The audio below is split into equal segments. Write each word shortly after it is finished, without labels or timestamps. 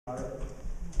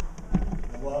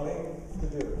willing to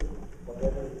do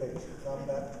whatever it takes to come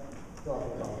back to our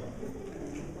God.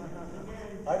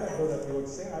 I didn't know that he would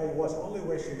sing. I was only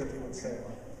wishing that he would sing.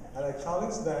 And I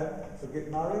challenged them to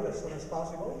get married as soon as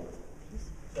possible,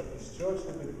 that this church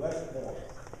will be blessed more.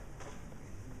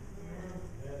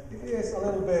 It is a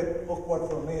little bit awkward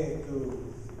for me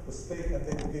to speak and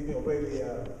then to give you already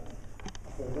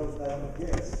for those that I'm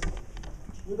against.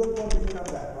 We don't want to become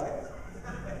that, right?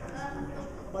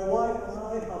 My wife and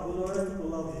I have learned to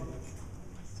love him.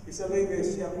 It's a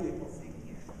ladies, young people.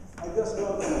 I just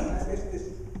love them. I miss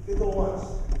these little ones.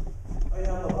 I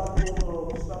have a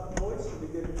bundle of stuffed toys to be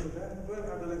given to them. Where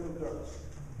are the little girls?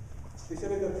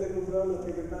 Especially that little girl that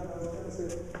they can come and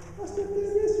say, Pastor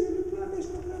Teves, you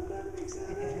promised to come back next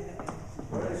Saturday.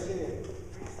 Where is she?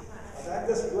 And I'm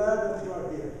just glad that you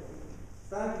are here.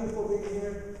 Thank you for being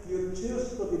here. You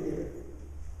choose to be here.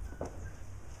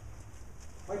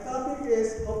 My topic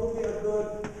is how to be a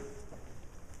good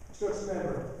church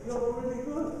member. You're already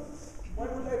good. Why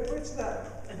would I preach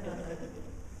that?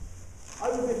 I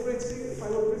would be preaching, if I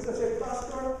would preach, I say,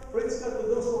 Pastor, preach that to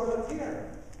those who are not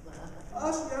here.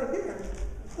 Us, we are here.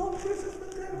 Don't preach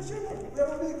that kind of sermon. We are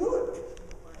already good.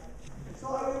 So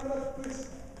I will not preach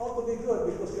how to be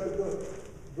good because you are good.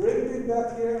 Bring me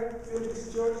back here, fill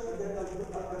this church, and then I'll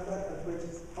come back and preach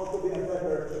how to be a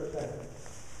better church member.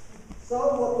 So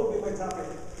what will be my topic?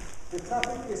 The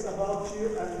topic is about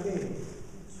you and me.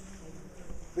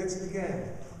 Let's begin.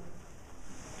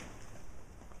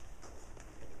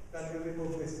 Can you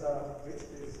remove this,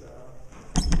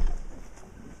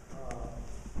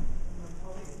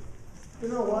 you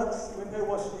know what? When I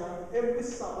was young, every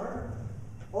summer,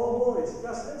 all boys,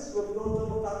 cousins would go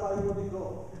to Tatay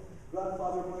Monico,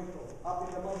 Grandfather Monico, up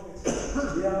in the mountains.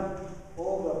 Yeah,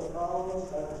 all the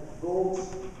cows and goats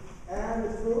and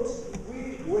the fruits.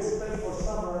 We spend for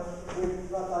summer with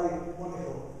Tatay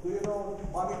Monico. Do you know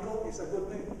Monico is a good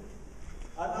name?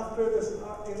 And after this,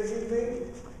 in the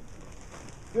evening,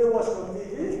 there was no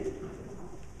TV.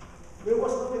 There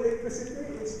was no electricity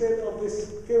instead of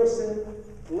this kerosene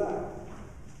lamp.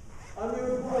 And we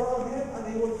would go around him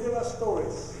and he would tell us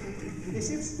stories. Is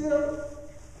it still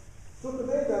true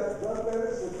today that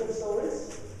grandparents would tell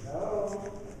stories?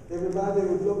 No. Everybody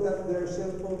would look at their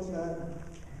cell phones and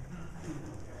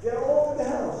they're all in the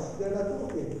house. They're not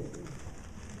talking.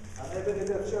 And even in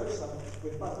their church,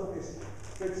 when pastor is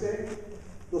preaching,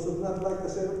 those who do not like the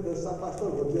some pastor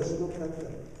would just look at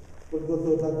them. Would go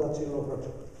to that watching over.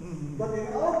 But in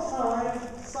our time,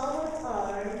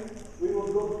 summertime, we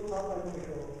would go to Tatay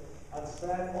Monico and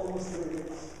spend almost 3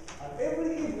 weeks. And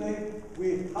every evening,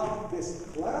 we have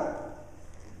this lamp.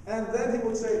 And then he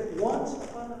would say, once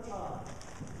upon a time,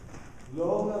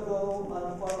 long ago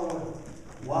and far away.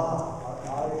 Wow, our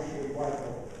eyes will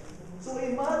widen. So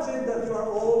imagine that you are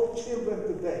all children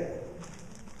today.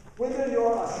 Whether you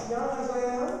are as young as I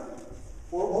am,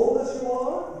 or old as you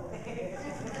are,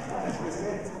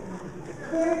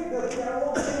 think that we are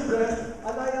all children,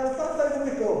 and I am Tatay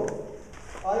Monico.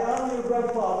 I am your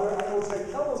grandfather, and I will say,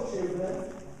 come on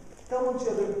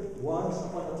children, once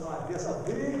upon a time. He has a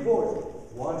big voice.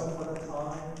 Once upon a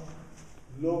time,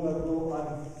 long ago and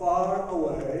far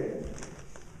away,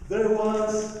 there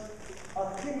was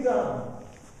a kingdom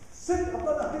set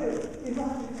upon a hill.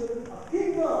 Imagine children, a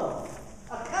kingdom,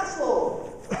 a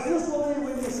castle. Usually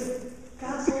when you say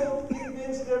castle, it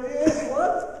means there is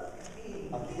what?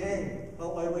 A king.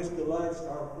 Now I wish the lights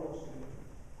are close.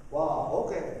 Wow,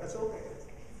 okay, that's okay.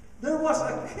 There was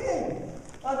a king.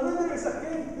 And when there is a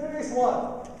king, there is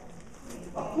what?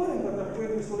 A queen, but the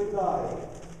queen usually dies.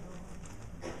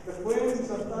 The queen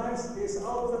sometimes is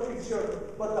out of the picture.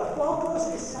 But the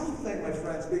focus is something, my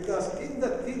friends, because in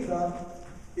the kingdom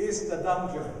is the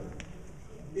dungeon.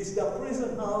 It's the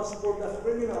prison house for the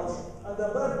criminals and the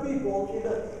bad people in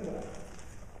the kingdom.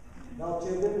 Now,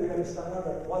 children, we understand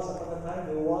that once upon a time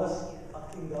there was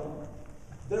a kingdom.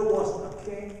 There was a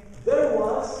king. There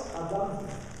was a dungeon.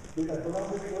 We can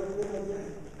pronounce it correctly.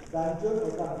 Dungeon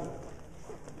or dungeon?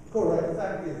 Correct,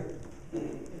 thank you.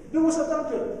 There was a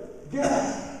dungeon.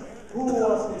 Guess who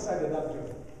was inside the dungeon?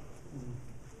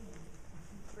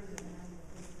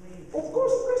 Of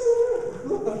course, prisoner.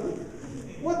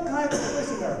 What kind of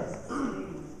prisoner?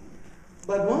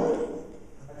 But one?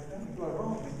 I think you are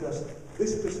wrong because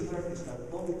this prisoner is not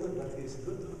only good, but he is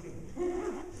good looking.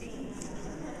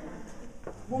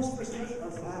 Most prisoners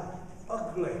are fat,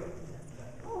 ugly.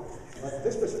 But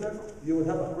this prisoner, you would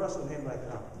have a crush on him right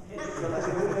now.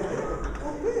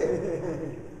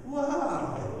 Okay.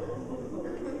 Wow.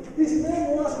 His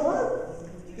name was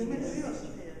what? Demetrius.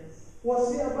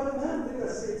 Was he a bad man?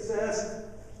 Because it says,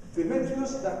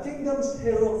 Demetrius, the kingdom's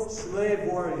hero,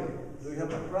 slave warrior. Do you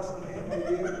have a crush on him?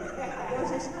 Maybe?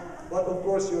 But of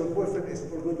course, your boyfriend is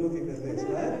more good looking than this,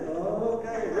 right?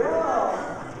 Okay,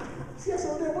 wow. She has a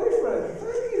boyfriend.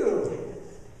 Thank you.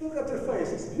 Look at her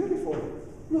face. It's beautiful.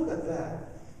 Look at that.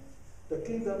 The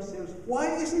kingdom says, why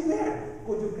is he there?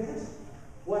 Could you guess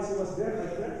why she was there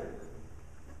like that?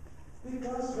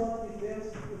 Because what he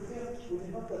felt when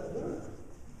he got that girl.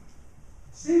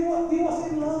 See what he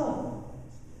was in love.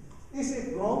 Is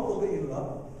it wrong to be in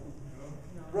love?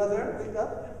 Brother, wake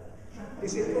up.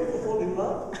 Is it wrong to fall in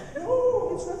love?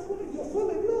 No, it's not falling. You fall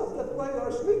in love. That's why you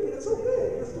are sleeping. It's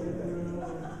okay.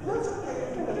 That's okay.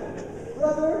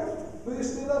 Brother, do you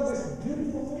still love this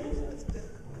beautiful woman?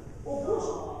 Of course.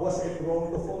 Was it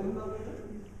wrong to fall in love with her?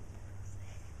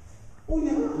 Oh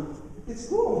yeah, it's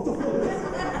wrong to fall in love.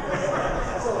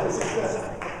 Sorry, sister.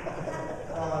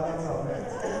 That's okay.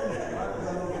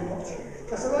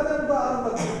 Kasalanan ba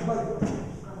ang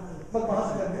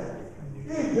magmahal ka?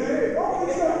 Hindi! Oh,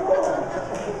 it's not wrong!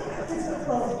 It's not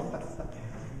wrong!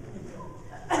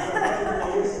 What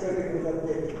are you whispering in that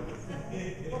way?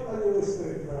 What are you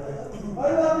whispering, brother?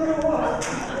 I love you!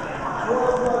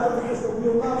 Well, brother, because of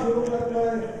your love, you look at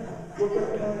my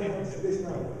this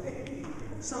now.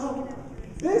 So,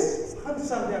 this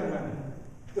handsome young man,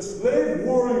 the slave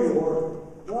warrior,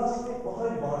 was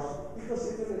behind bars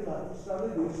because he didn't like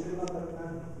Stanley. Do you still love that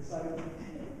man beside him?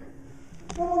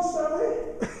 Come on, Stanley!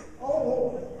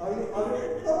 Oh,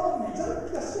 come on,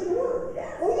 just say the word.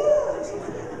 Oh, yeah.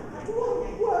 Come on,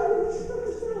 why?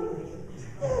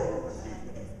 Yes.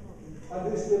 And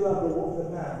they still love the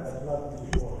man that loved him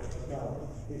before. Now,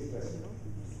 he's blessed.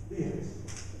 Yes.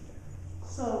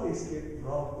 So is it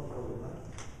wrong to fall in love?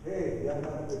 Hey, young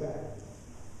man at the back.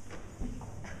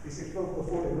 Is it wrong to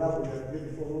fall in love with a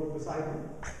beautiful woman beside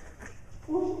him?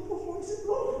 Oh, is it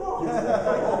wrong? No.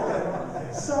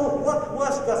 So what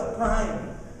was the crime?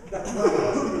 The crime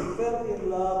was he fell in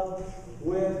love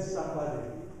with somebody.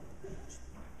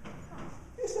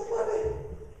 He's somebody.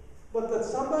 But that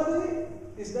somebody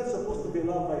is not supposed to be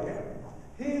loved by him.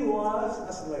 He was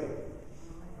a slave.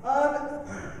 And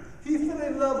he fell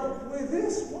in love with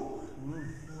this woman.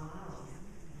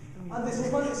 And this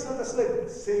woman is not a slave.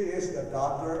 She is the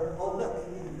daughter of the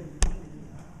king.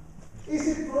 Is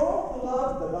it wrong to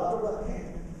love the daughter of the king?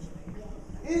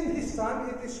 In his time,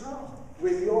 it is wrong.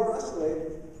 When you are a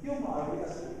slave, you marry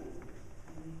a slave.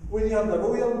 When you have the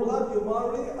royal blood, you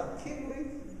marry a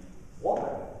kingly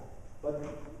woman. But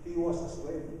he was a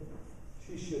slave.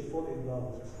 She should fall in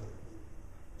love with a slave.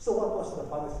 So what was the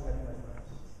punishment, my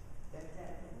friends?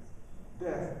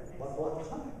 Death. But what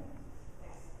time?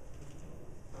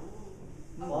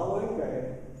 Following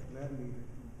day,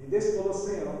 in this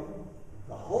Colosseum,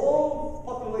 the whole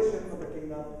population of the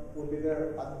kingdom will be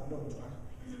there at noontime.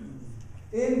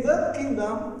 In that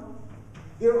kingdom,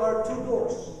 there are two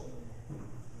doors.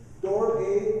 Door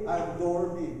A and door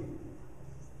B.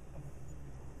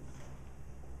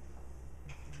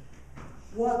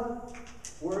 What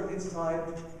were inside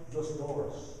those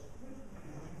doors?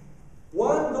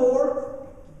 One door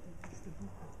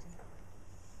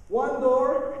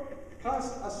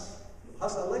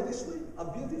has a lady slave, a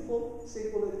beautiful,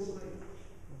 simple lady slave.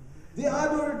 The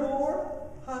other door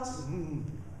has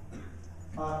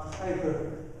a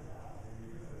tiger.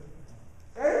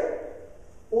 And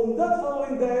on that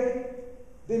following day,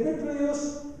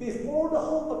 Demetrius, before the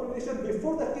whole population,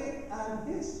 before the king and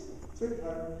his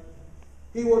sweetheart,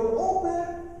 he would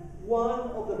open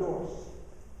one of the doors.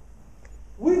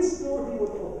 Which door he would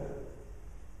open?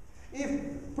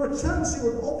 If perchance he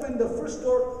would open the first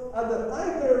door and the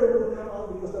tiger would come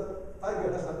out because the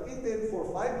tiger has not eaten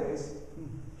for 5 days,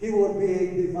 he would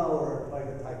be devoured by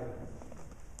the tiger.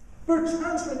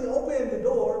 Perchance when he opened the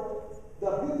door, the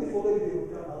beautiful lady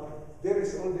would come out. There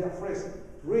is already a priest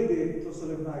ready to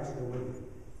solemnize the wedding.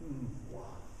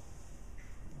 Wow.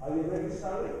 Are you ready,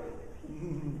 Sally?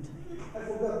 I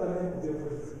forgot the name of your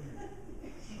boyfriend.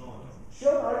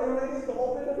 Sean, are you ready to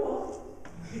open the door?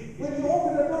 When you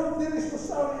open the door, there is to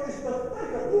Sally, is the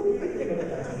tiger.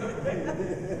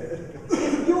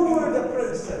 If you were the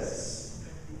princess,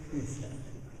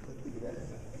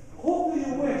 who do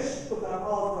you wish to come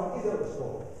out from either of the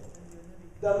door?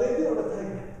 The lady or the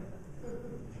tiger?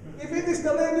 If it is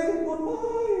the lady,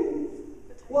 goodbye.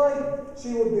 Why? She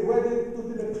would be wedded to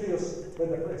Demetrius by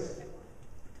the priest.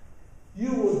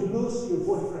 You would lose your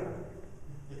boyfriend.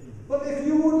 But if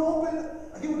you would open,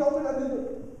 he would open and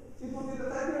it would be the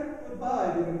tiger.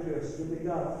 Goodbye, Demetrius. You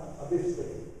become a beef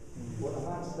steak or a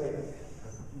man steak.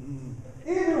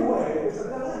 Either way, it's a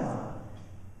dilemma.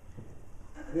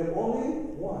 We have only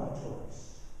one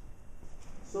choice.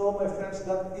 So, my friends,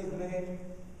 that evening,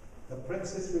 The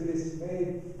princess with this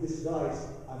maid disguise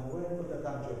and went to the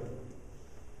dungeon.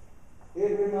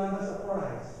 Every man has a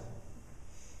prize.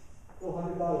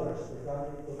 $200 for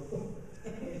coming to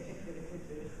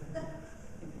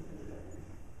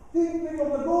thinking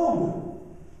of the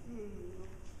gold.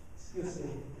 Excuse me.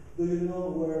 Do you know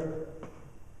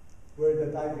where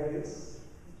the tiger is?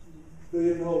 Do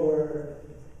you know where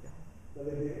the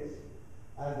lady is?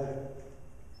 And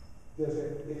they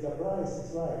say, if the price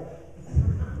is right.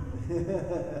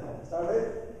 Started?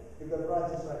 If the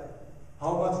price is right.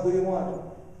 How much do you want?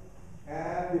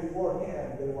 And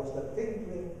beforehand there was the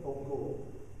tinkling of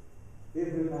gold.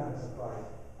 Every man has a price.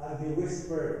 And he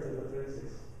whispered to the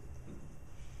princess.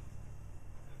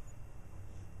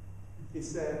 He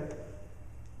said,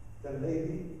 the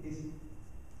lady is.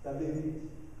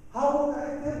 How would I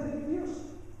tell the news?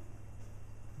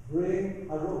 Bring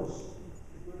a rose.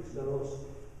 Where is the rose?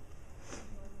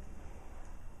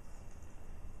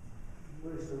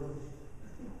 Where is the rose?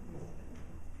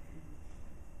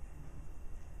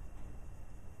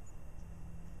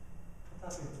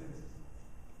 What happened to this?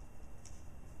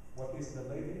 What is the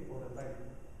lady or the tiger?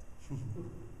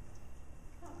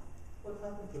 What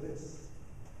happened to this?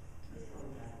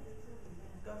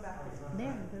 Go back.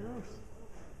 There, the rose.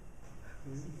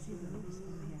 See the rose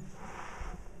over here.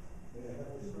 Yeah, that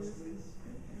was first place.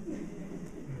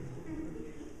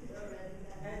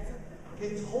 He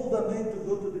told the men to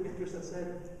go to the makers and said,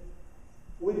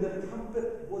 when the trumpet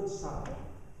would sound,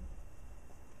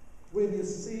 when you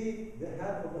see the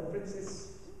hand of the princess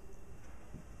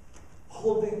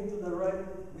holding to the right,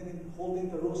 meaning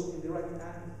holding the rose in the right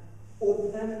hand,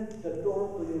 open the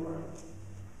door to your right.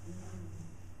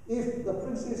 If the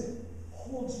princess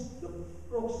holds the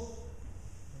rose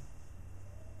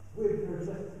with her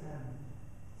left hand,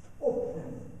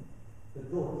 open the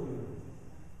door to you.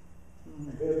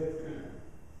 Very clear.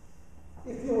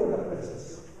 If you were the princess,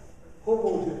 who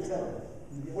would you tell?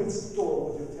 Which door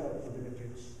would you tell to the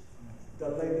Jews? The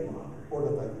lady or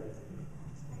the tiger?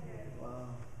 Wow.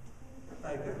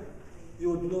 Tiger. You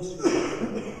would lose your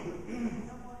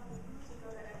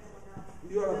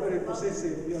You are a very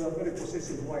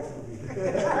possessive wife to be.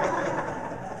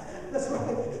 That's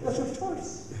right. That's your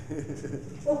choice.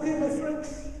 Okay, my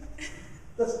friends.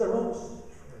 That's the rose.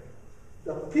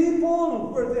 The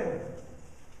people were there,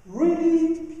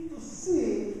 ready to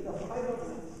see the final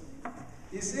thing.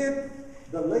 Is it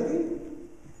the lady?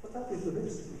 What happened to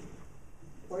this?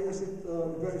 Why is it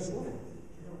very slow?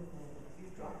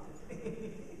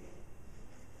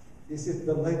 Is it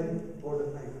the lady or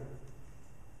the tiger?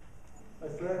 My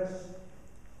friends,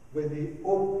 when he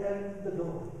opened the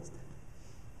door,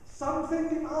 something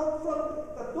came out from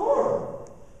the door.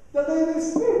 The lady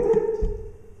fainted.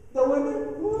 The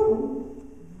women moved.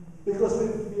 Because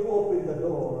when we opened the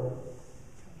door,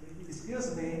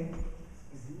 excuse me,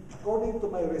 according to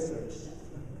my research,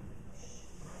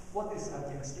 what is an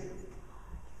instinct?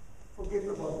 Forget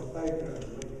about the tiger and the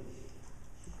lady.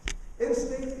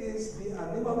 Instinct is the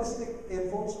animalistic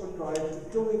impulse or drive to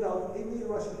do without any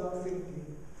rational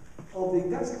thinking of the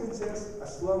consequences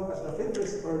as long as the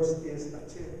favorite urge is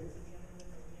achieved.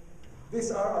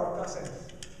 These are our cousins.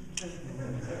 And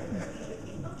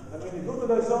when you go to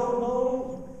the zone,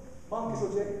 no monkeys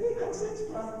will say, hey, cousins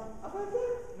from Africa?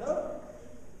 No.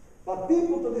 But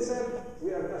people to listen,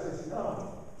 we are cousins.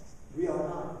 No, we are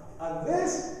not. And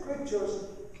these creatures,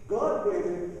 God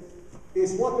created,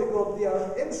 is what we call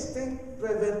their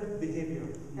instinct-driven behavior.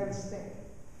 Instinct.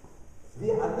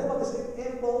 The animalistic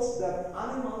impulse that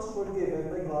animals were given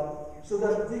by God so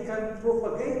that they can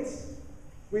propagate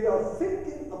without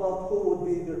thinking about who would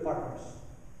be their partners.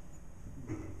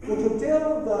 Would you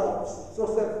tell the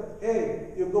social,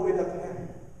 hey, you go with that hand?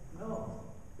 No,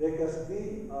 because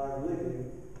we are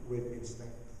living with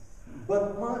instinct.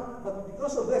 But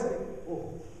because of this,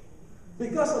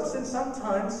 because of sin,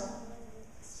 sometimes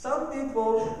some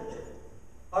people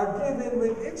are driven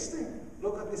with instinct.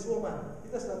 Look at this woman.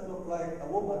 He does not look like a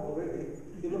woman already.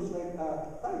 He looks like a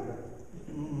tiger.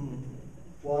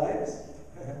 Wives,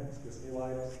 excuse me,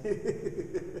 wives.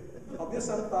 Have you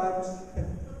sometimes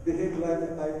behaved like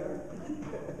a tiger?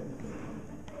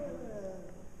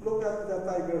 Look at the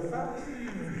tiger fat.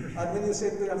 And when you say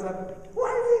to your husband,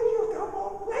 why did you come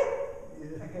home late?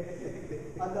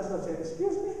 And that's not saying,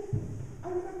 excuse me, I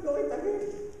will not do it again.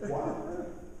 Why?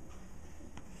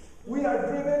 We are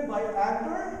driven by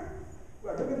anger. We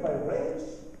are driven by rage.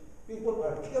 People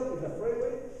are killed in the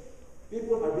freeway.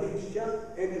 People are being shot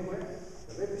anywhere.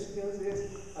 The latest news is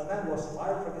a man was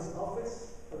fired from his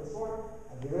office for the sword,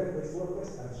 and he ran to his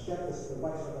workplace and shot the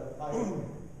supervisor that fired him.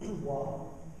 Wow.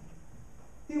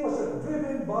 He was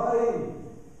driven by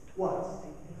what?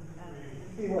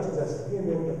 He was just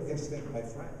given the instinct, my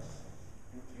friends.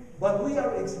 But we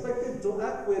are expected to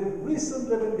act with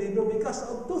reasonable behavior because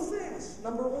of two things.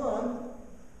 Number one,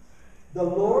 the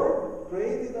Lord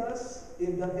created us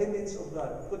in the image of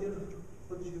God. Could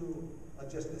you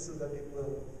adjust this so that it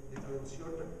will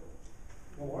shorten?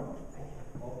 No more?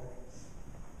 Okay.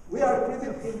 We are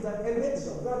created in the image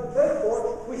of God.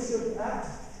 Therefore, we should act.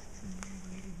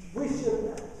 We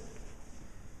should act.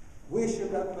 We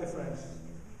should act, my friends.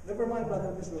 Never mind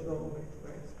whether this will go away,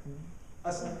 right?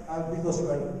 Because you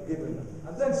are given them.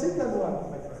 And then second one,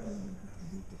 my friends.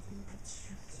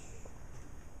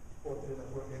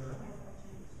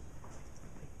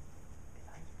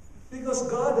 Because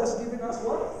God has given us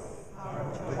what?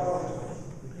 Power.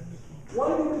 Why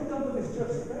did we come to this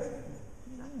church today?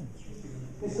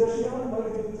 Mr. Shion, why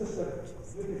did you just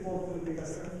beautiful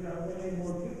Philippines? You have many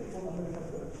more beautiful American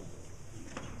girls.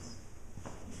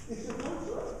 It's your choice,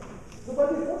 right?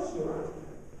 Nobody forced you, right?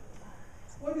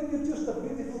 Why did you choose the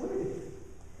beautiful lady?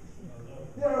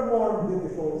 There are more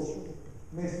beautiful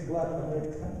Miss Black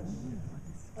Americans.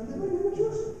 And then why did you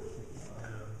choose it?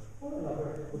 Well,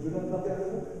 another. Would you not love the other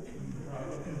one?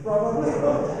 Probably.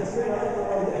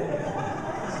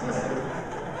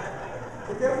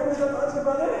 Be careful with that answer,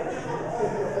 brother.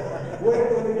 Wait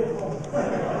till we get home.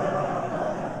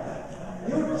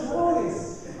 Your choice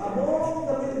among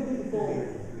the many beautiful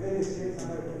ladies in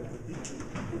America.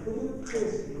 Could you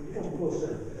please come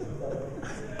closer?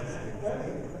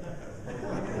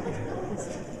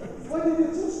 Why did you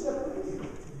choose that lady?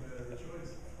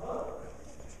 Huh?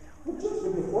 Who chose?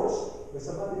 Did you force? By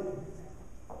somebody?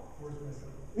 Force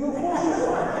myself. You force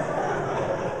yourself?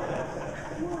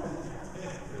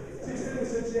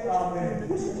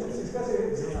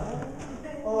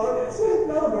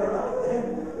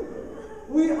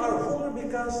 We are holy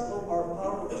because of our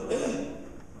power of choice.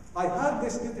 I had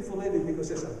this beautiful lady because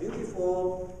she has a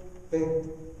beautiful pink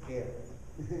hair.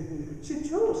 She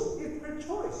chose. It's her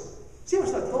choice. She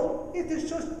was not told. It is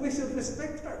choice. We should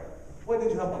respect her. Why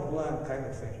did you have a blonde kind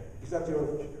of thing? Is that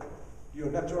your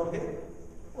natural hair?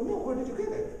 Oh no, where did you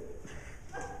get it?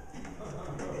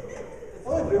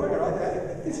 Oh, everywhere, right?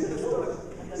 It's your choice.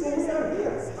 So we are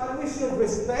here. And we should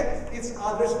respect each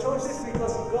other's choices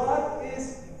because God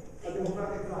is a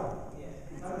democratic God.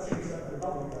 Not a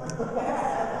Republican.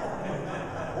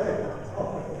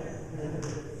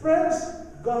 Friends,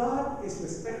 God is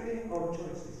respecting our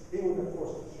choices. He will not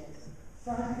force us.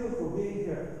 Thank you for being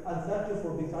here. And thank you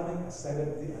for becoming a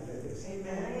Seventh-day Adventist.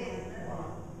 Amen. Wow.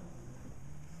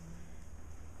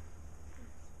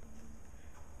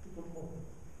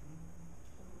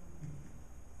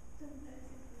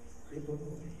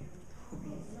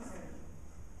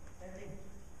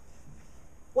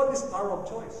 What is power of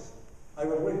choice? I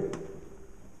will read it.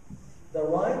 The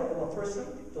right of a person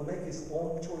to make his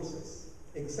own choices,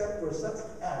 except where such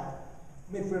act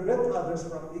may prevent others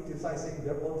from exercising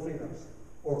their own freedoms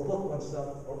or put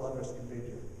oneself or others in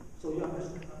danger. So you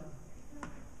understand that?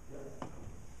 Yeah.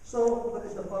 So what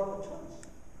is the power of choice?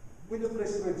 Will you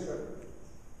please read, sir?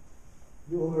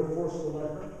 You were forced to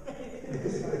learn.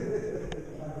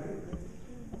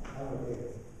 I'm okay.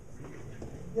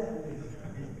 Yeah.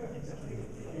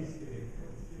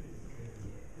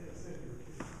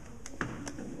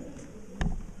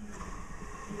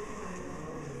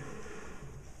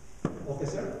 Okay,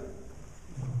 sir.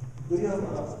 Do you have a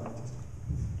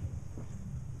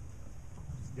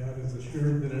God is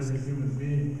assured that every human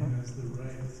being has the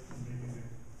right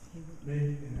to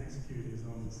make and execute his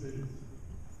own decisions.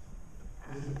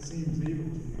 If it seems evil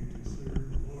to you to serve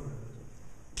the Lord,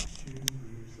 choose for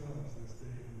yourselves this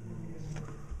day whom you will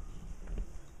serve.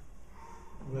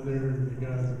 Whether the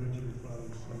gods of which your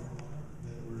fathers served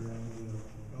that were on the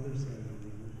other side of the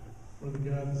river, or the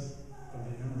gods of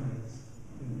the Amorites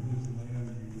in whose land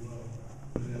you dwell.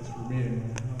 But as for me and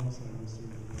my house, I will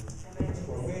serve the Lord.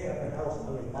 For me and my house, I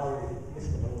will marry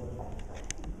Mr. Lord.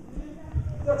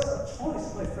 That's a choice,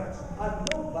 my friends. And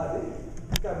nobody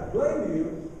can blame you.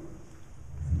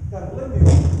 Can blame you.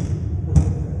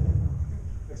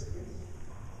 Next, please.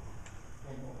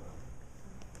 One more.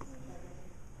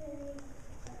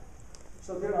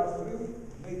 So there are three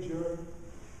major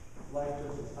life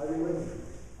choices. Are you ready?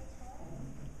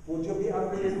 Would you be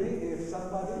angry with me if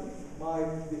somebody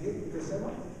might behave the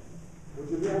same? Would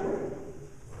you be angry?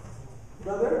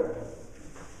 Brother,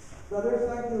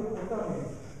 thank you for coming.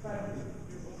 Thank you.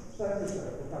 Thank you, sir,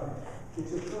 for coming.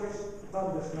 It's a choice, but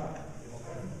does not.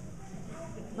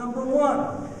 Number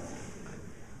one,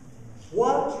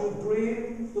 what you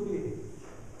dream to be.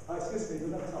 Excuse me, do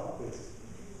not talk, please.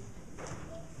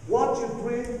 What you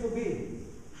dream to be.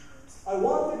 I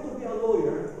wanted to be a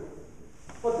lawyer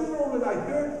But then when I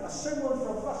heard a sermon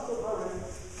from Pastor Harry,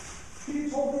 he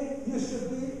told me you should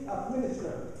be a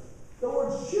minister. The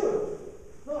word should.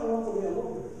 No, I want to be a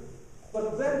lawyer.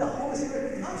 But then the Holy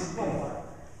Spirit touched my heart,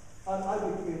 and I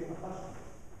became a pastor.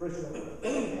 Praise the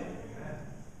Lord.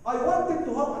 I wanted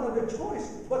to have another choice,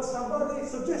 but somebody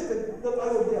suggested that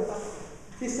I would be a pastor.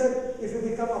 He said, if you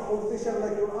become a politician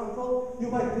like your uncle, you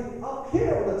might be up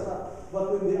here all the time.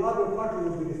 But when the other party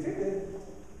will be defeated,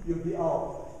 you'll be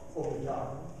out of the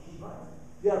job. Right?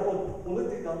 They are called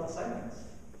political assignments.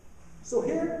 So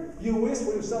here, you wish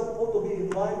for yourself all to be in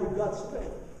line with God's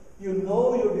will. You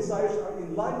know your desires are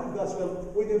in line with God's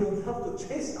will when you don't have to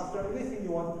chase after anything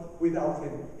you want without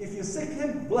Him. If you seek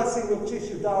Him, blessing will chase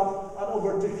you down and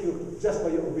overtake you just by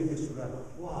your obedience to God.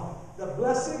 Wow. The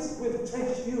blessings will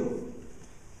chase you.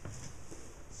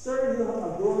 Sir, you have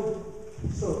a good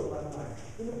soul and mind.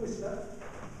 Can you please stand?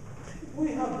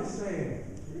 We have the same.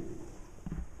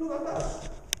 Look at us.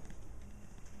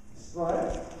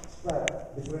 Stripe,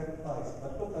 different eyes.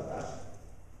 But look at us.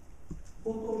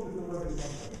 Who told you to wear this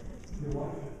one? Your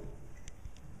wife?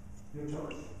 Your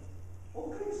choice?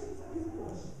 Okay, sit down.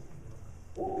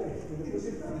 Okay, you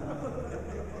sit down.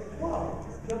 Wow,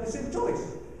 you have the same choice.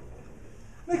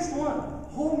 Next one,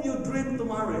 whom you dream to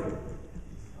marry.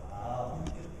 Wow.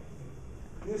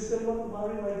 You still want to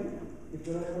marry, my dear? If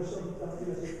you're a person that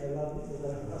feels I love you, so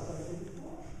that you have something to do.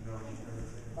 No.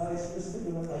 Excuse me, do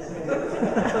not ask me.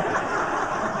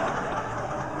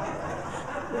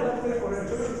 Do not pay for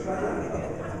insurance,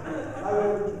 I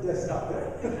will just stop there.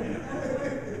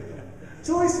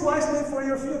 Choose wisely for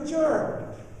your future.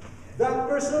 That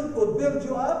person could build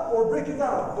you up or break you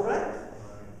down, correct?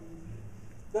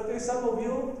 That is, some of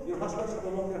you, your husbands are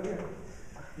no longer here.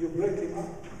 You break him up.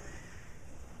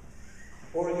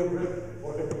 Or you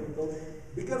break him.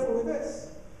 Be careful with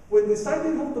this. When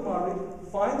deciding who to marry,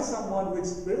 find someone with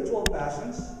spiritual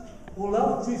passions, who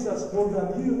loves Jesus more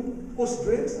than you, whose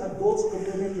dreams and goals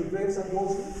complement your dreams and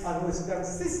goals, and who is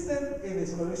consistent in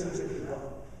his relationship with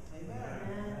God. Amen.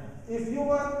 If you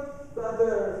want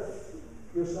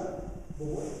your son, the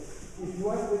boy, if you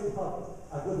want to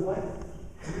have a good wife,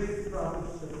 read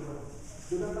Proverbs 31.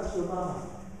 Do not ask your mama,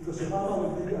 because your mama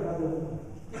will give you another woman.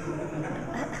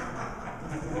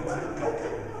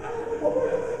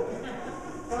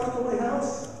 Come to my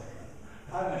house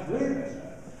and read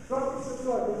Proverbs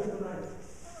 31.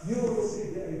 You will see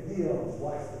the ideal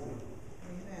wife for you.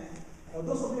 Amen. Now,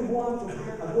 those of you who want to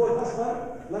get a good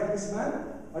husband like this man,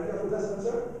 are you a good husband,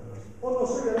 sir? Oh no,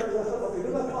 sir, you're not a good husband. Okay, do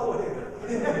not follow him.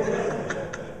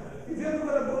 If you have a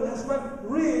good husband,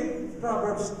 read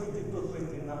Proverbs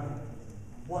 22-29.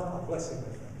 What a blessing, my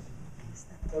friends.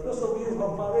 Now, those of you who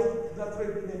have married, not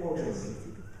read anymore this.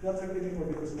 Not read anymore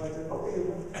because you might say, okay,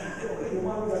 you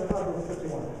married that Proverbs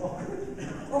 31.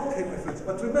 Okay, my friends.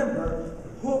 But remember,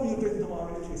 whom you bring to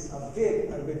marriage is a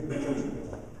big and big choice.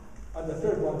 And the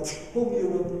third one, whom you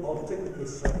will ultimately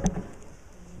serve.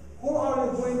 Who are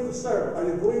you going to serve? Are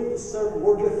you going to serve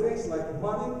worldly things like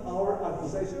money, power, and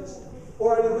possessions?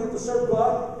 Or are you going to serve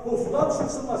God, who loves you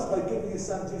so much by giving His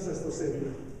Son Jesus to save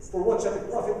you? For what shall it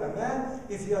profit a man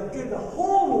if he had given the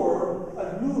whole world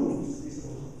and lose his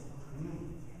soul?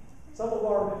 Some of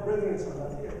our brethren are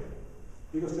not here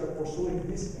because they are pursuing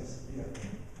business here.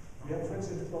 We have friends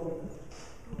in the Florida.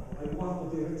 I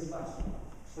want to be a rich pastor,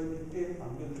 so he became a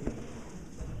millionaire.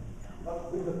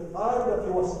 But with the time that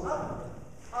he was up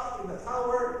in the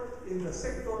tower, in the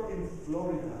sector in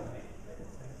Florida,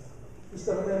 you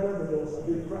still remember that there was a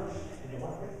big crash in the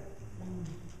market?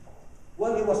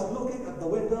 While he was looking at the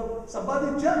window,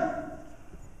 somebody jumped.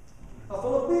 A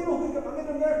Filipino who became a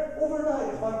millionaire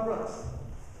overnight, bankrupt.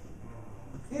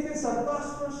 Even some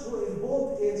pastors who were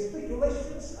involved in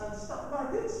speculations and stock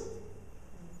markets.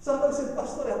 Somebody said,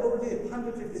 Pastor, I have already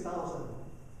 150,000.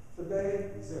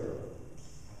 Today, zero.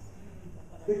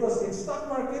 Because in stock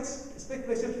markets,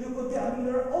 speculation, you could be a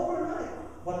millionaire overnight.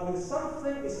 But when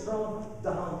something is wrong,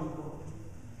 down you go.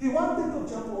 He wanted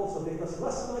to jump also because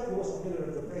last night he was a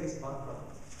millionaire to pay his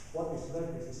bankrupt. What is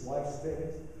left is his wife's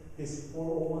debt. His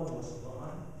 401 was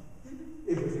gone.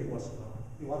 Everything was gone.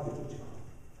 He wanted to jump.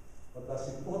 But as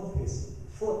he put his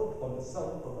foot on the side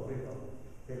of the window,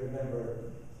 he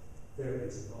remembered, there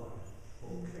is God.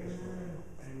 Okay.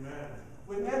 Amen.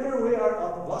 Whenever we are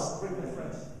at last break, my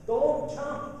friends, don't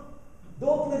jump.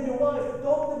 Don't leave your wife.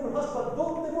 Don't leave your husband.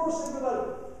 Don't divorce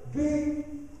anybody. Be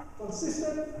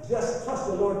consistent. Just trust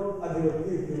the Lord and He will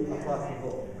give you a path to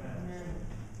go.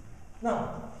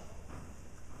 Now,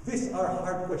 these are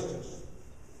hard questions.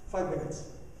 5 minutes.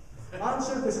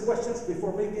 Answer these questions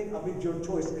before making a major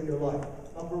choice in your life.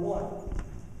 Number one,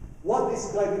 what is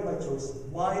guiding my choice?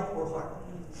 Mind or heart?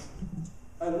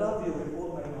 I love you with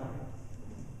all my mind.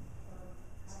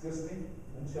 Excuse me?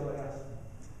 And shall I ask?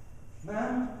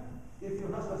 Ma'am, if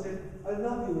your husband said, I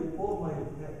love you with all my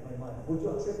mind, would you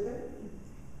accept that?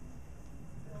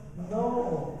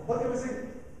 No. But if I say,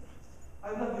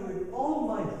 I love you with all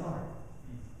my heart.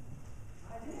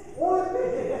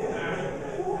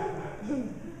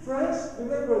 Friends,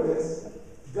 remember this.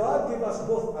 God gave us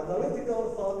both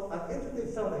analytical thought and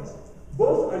intuitive feelings.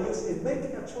 Both are used in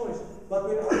making a choice. But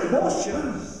when our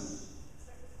emotions,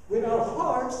 when our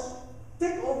hearts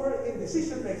take over in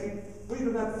decision making, we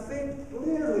do not think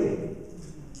clearly.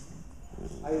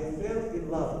 I fell in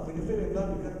love. When you fell in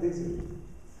love, you can't dizzy.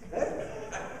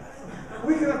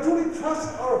 We cannot truly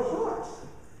trust our hearts.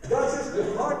 God says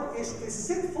the heart is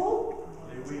deceitful.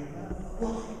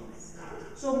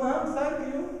 So, ma'am,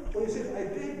 thank you for you said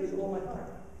I did with all my heart.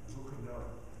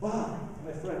 But,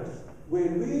 my friends,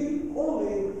 when we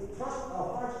only trust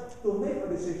our hearts to make a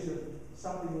decision,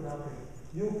 something will happen.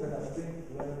 You cannot think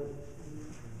well.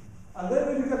 And then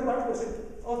when you get married, you say,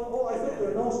 oh, I thought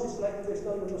your nose is like this.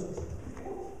 No, your nose is.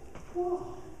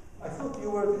 Oh, I thought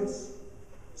you were this.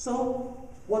 So,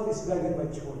 what is guiding my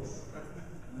choice?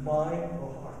 Mind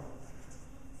or heart?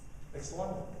 Next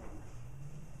one.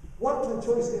 What the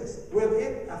choice is? Will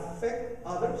it affect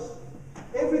others?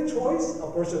 Every choice a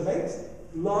person makes,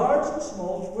 large or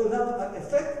small, will have an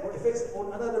effect or effects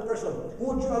on another person.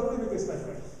 Would you agree with this, my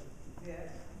friends?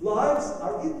 Yes. Lives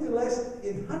are influenced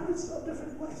in hundreds of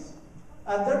different ways.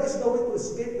 And there is no way to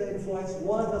escape the influence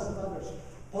one has on others.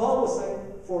 Paul was saying,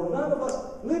 for none of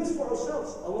us lives for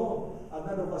ourselves alone, and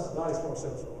none of us dies for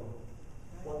ourselves alone.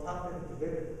 What happened to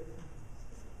David?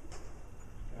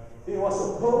 He was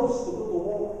supposed to go to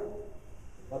war,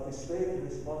 but he stayed in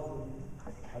his mountain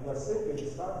and was sitting in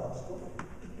Starbucks coffee.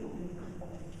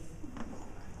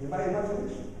 In my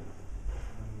imagination,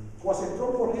 was it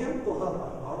true for him to have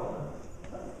an hour?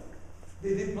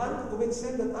 Did he plan to commit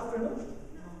sin that afternoon?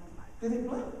 Did he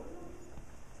plan?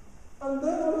 And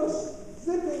then I was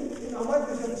sitting in a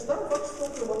imagination Starbucks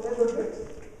coffee, whatever it is.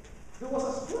 There was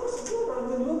a splash door, and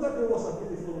then look at there was a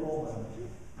beautiful woman.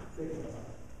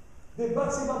 Did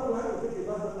Bathsheba plan to take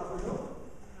about that afternoon?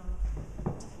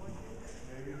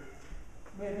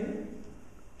 Maybe.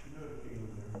 You know the king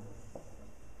was there.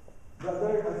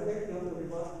 Brother, I think you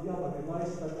have a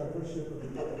device that are version of the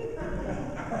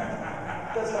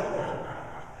That's not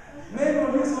perfect. Men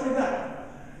will use only that.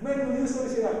 Men will use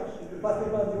only that. But they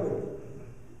will do it.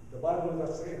 The Bible does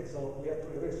not say it, so we have to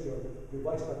erase your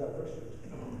device that are version.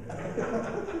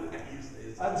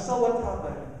 And so what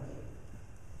happened?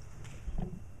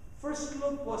 First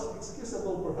look was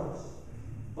excusable perhaps,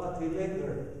 but he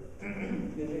lingered.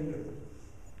 He lingered.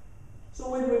 So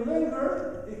when we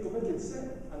linger, he committed sin,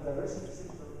 and the rest is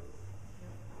history.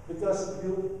 Because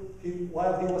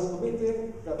while he was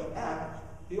committing that act,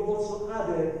 he also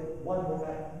added one more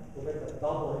act to make a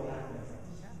double act.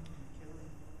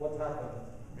 What happened?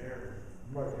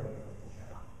 Murder.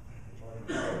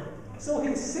 So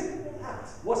his sin act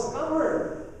was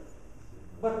covered.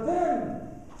 But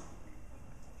then,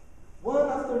 one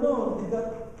afternoon, he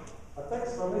got a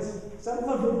text from his cell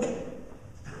phone.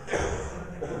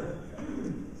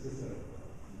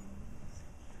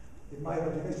 In my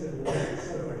imagination,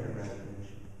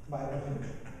 my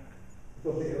imagination.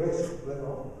 Because the erased later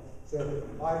on said,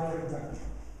 I'm pregnant.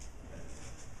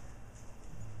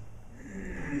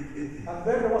 And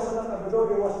then there was another, and below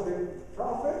there was the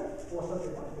prophet, who was not the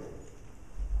prophet.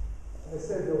 And they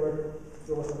said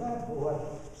there was a man who had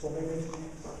so many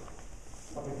sheep,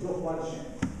 but he took one sheep.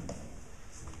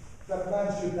 That man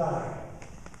should die.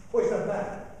 Who is that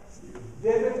man?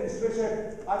 David in his scripture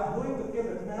said, I'm going to kill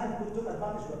the man who took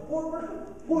advantage of the poor person.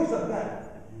 Who is that man?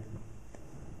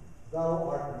 Thou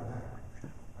art the man.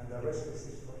 And the rest is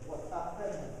history. What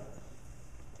happened?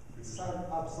 His son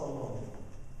Absalom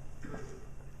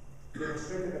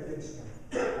demonstrated against him,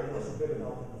 and he was driven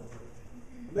out of the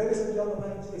field. Ladies and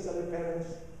gentlemen, especially parents,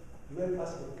 let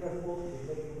us be careful in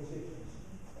making decisions.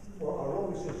 For our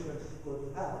own decisions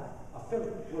could have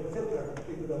will filter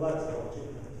into the lives of our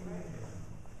children.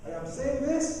 I am saying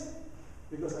this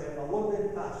because I am a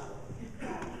wounded pastor.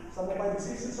 Some of my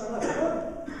decisions are not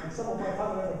good, and some of my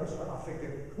family members are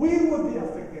affected. We would be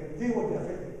affected, they would be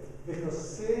affected,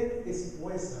 because sin is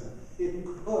poison. It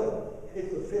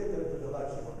could filter into the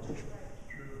lives of our children.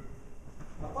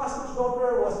 A pastor's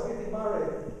daughter was getting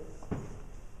married.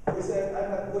 He said,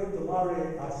 I'm not going to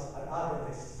marry as an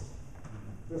Adventist.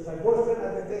 Because my boyfriend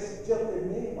Adventist jilted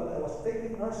me while I was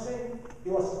taking nursing. He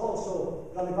was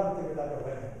also gallivanting with other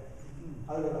women.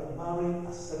 I will not marry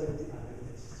a 70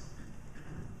 Adventist.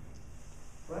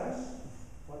 Friends,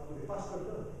 what could the pastor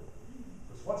do?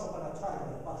 Because once upon a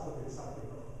time, the pastor must have been something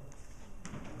wrong.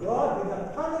 God did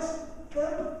not punish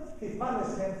them, he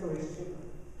punished them for his children.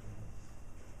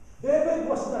 David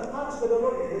was not punished by the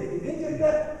Lord with immediate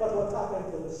death, but what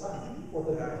happened to the son or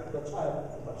the child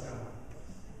of that son?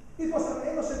 It was an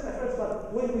innocent offense,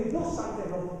 but when we do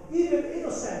something wrong, even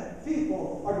innocent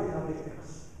people are becoming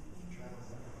victims.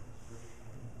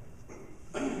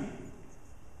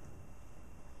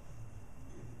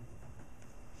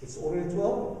 It's already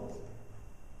 12.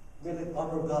 May it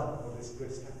honor God for this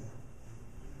grace time.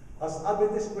 As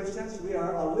Adventist Christians, we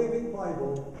are a living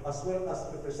Bible as well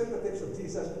as representatives of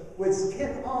Jesus with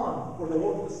skin on for the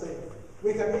world to save.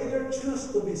 We can either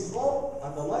choose to be salt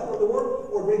and the light of the world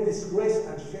or be disgrace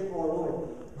and shame our Lord.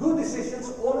 Good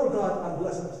decisions honor God and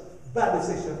bless us. Bad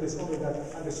decisions dishonor God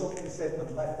and result in sin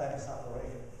and lifetime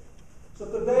suffering. So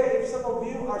today, if some of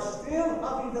you are still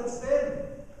having that sin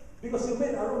because you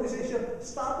made a wrong decision,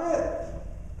 stop it.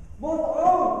 Move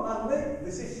on and make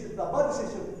the bad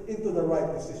decision into the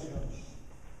right decisions.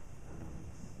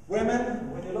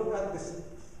 Women, when you look at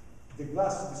the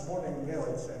glass this morning mirror,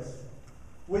 it says,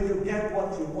 when you get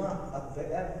what you want at the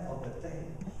end of the day,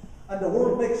 and the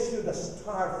world makes you the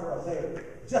star for a day,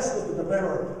 just look at the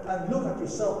mirror and look at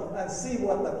yourself and see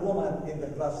what that woman in the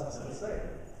glass has to say.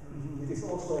 It is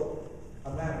also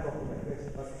a man talking like this,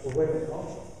 but for women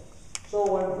also.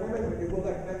 So when you go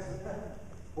like this,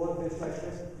 hold this like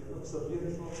this, you look so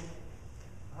beautiful.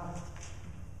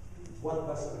 What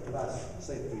does the glass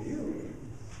say to you?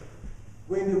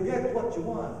 When you get what you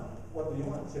want, what do you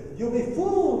want? Say, you may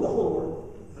fool the whole world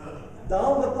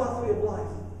down the pathway of life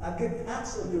and get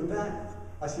pats on your back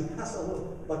as you pass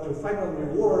along, but your final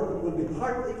reward will be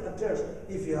heartache and tears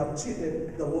if you have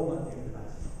cheated the woman in the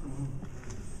past.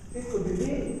 It could be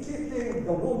me cheating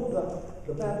the woman,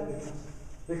 the man in the past.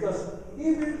 Because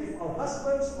even if our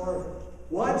husbands or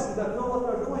wives do not know what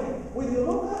they're doing, when you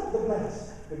look at the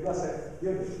glass says,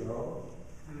 you're the girl.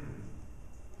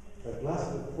 The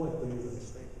glass will point to you the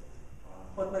mistake.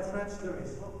 But my friends, there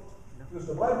is hope. Because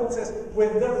the Bible says,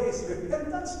 when there is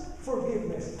repentance,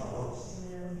 forgiveness follows.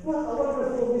 What a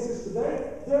wonderful message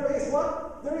today. There is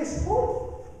what? There is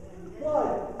hope.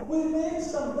 Why? We made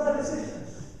some bad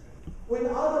decisions. When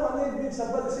Adam and Eve made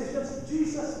some bad decisions,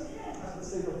 Jesus has the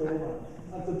save of the woman.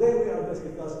 And today we are blessed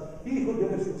because he who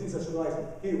believes in Jesus Christ,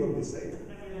 he will be saved.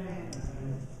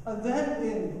 And then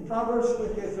in Proverbs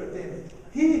 28:13,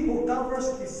 he who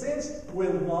covers his sins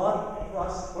will not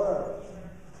prosper.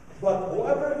 But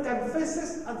whoever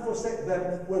confesses and forsakes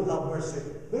them will have mercy.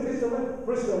 Ladies and gentlemen,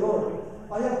 praise the Lord.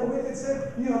 I have committed sin,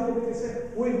 you have committed sin.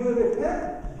 When we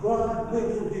repent, God will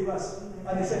forgive us.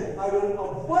 And he said, I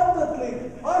will abundantly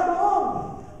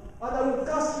pardon. And I will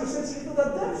cast your sins into the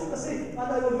depths of the sea, and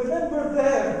I will remember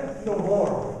them no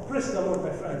more. Praise the Lord,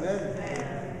 my friends.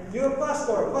 Amen. Your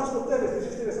pastor Teves,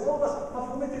 Teves, all of us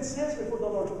have committed sins before the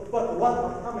Lord. But what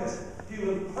I promise, he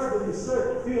will pardon you,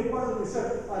 sir. He will pardon you,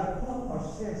 sir, and put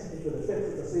our sins into the depths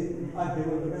of the sea, and he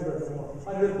will remember them no more.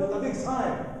 And he will put a big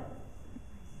sign.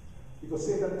 Because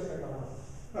Satan is like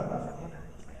a lot.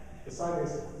 The sign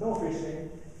is no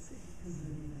fishing.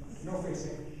 No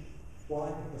fishing. Why?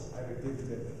 Because I redeemed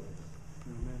them.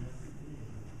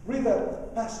 Read the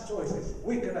past choices.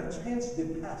 We cannot change the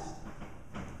past,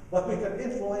 but we can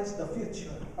influence the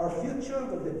future. Our future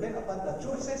will depend upon the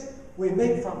choices we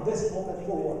make from this moment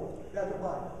forward. That's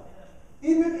why.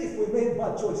 Even if we made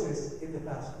bad choices in the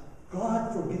past,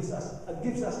 God forgives us and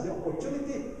gives us the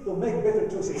opportunity to make better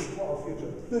choices for our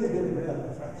future. Do you believe in that,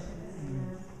 my friends?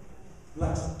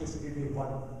 Last, please give me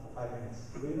 5 minutes.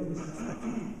 Do you know this?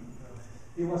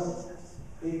 He was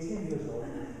 18 years old.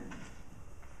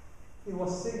 He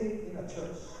was singing in a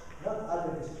church, not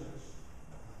Adventist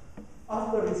church.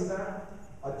 After he sang,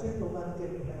 a gentleman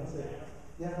came to him and said,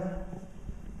 "Young man,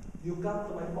 you come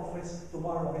to my office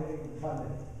tomorrow meeting Monday."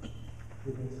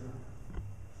 Give me his card.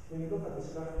 When you look at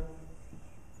this card,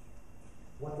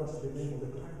 what was the name of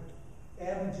the card?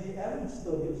 MGM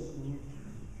Studios.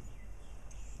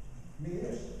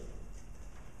 Mears,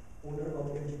 owner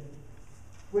of it.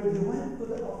 When he went to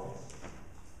the office,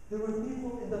 there were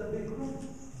people in that big room.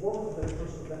 One of the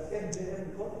person that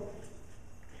MGM recorded.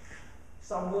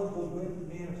 Someone was going to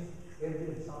Mears,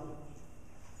 MGM Sound.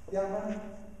 Young man,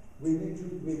 we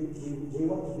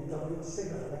want to become a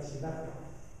singer like Sinatra.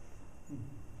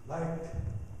 Like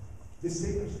the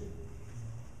singers.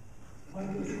 Why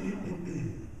do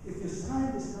you if you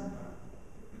sign this contract,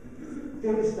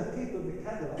 there is the key to the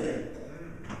Cadillac. Do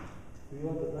you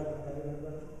want to drive a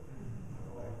Cadillac?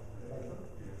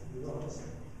 You want to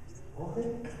sing? Okay.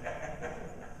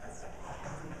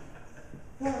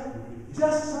 Well,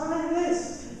 just sign this.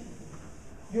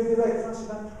 You'll be like Frank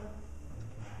Sinatra.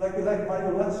 Like you like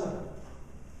Mario Lanza.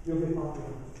 you'll be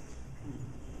popular.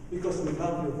 Because we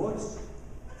love your voice.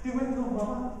 He went, no,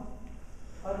 Mama.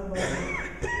 I don't know.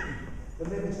 The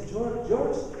name is George.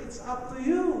 George, it's up to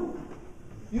you.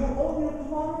 You own your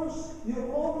tomorrows.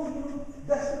 You own your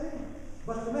destiny.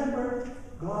 But remember,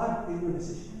 God in your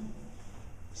decision.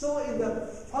 So in the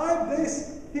 5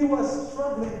 days, he was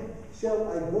struggling.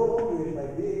 Shall I go on with my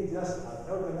being just an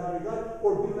ordinary guy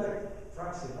or be like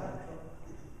Frank Sinatra?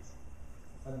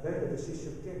 And then the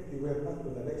decision came. He went back to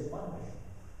the next Monday.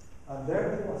 And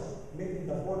there he was, meeting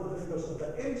the board of directors of the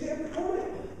MGM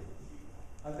recording.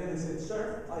 And then he said,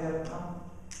 sir, I have come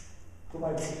to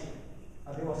my decision.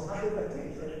 And he was handed the key.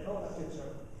 He said, no, that's it, sir.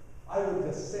 I will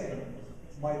just sing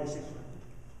my decision.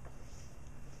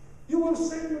 You will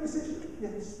sing your decision?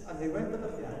 Yes. And he went to the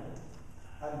piano.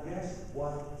 And guess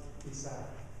what he sang?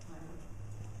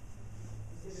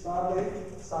 Starting in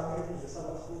the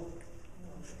Sabbath school.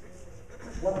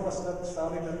 What was that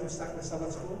starting that you sang in the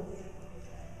Sabbath school?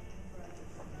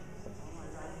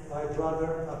 My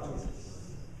brother of Jesus.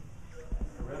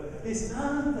 He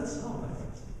sang that song, my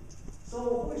friends. So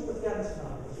who is the pianist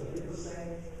now? So people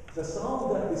saying the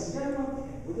song that is young.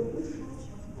 Would you please?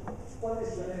 What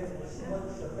is the name? What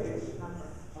is the page?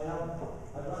 I am.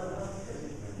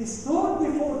 He stood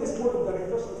before this board of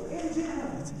directors of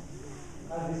MGM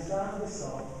and he sang this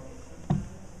song.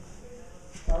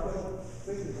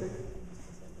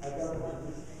 I got one.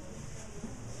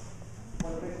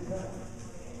 What page is that?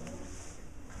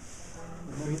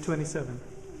 327.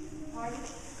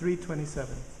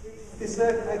 327. He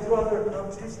said, I'd rather have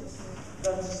Jesus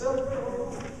than silver or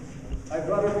gold. I'd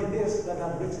rather be his than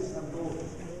have riches and gold.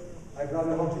 I'd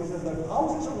rather have Jesus than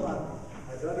houses of land.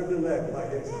 I'd rather be led by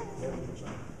his.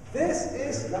 This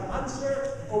is the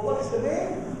answer of what is the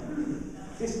name?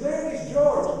 His name is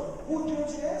George. Who George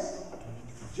is?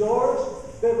 George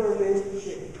Beverly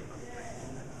Shea.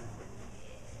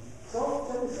 So,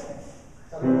 what is that?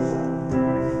 So,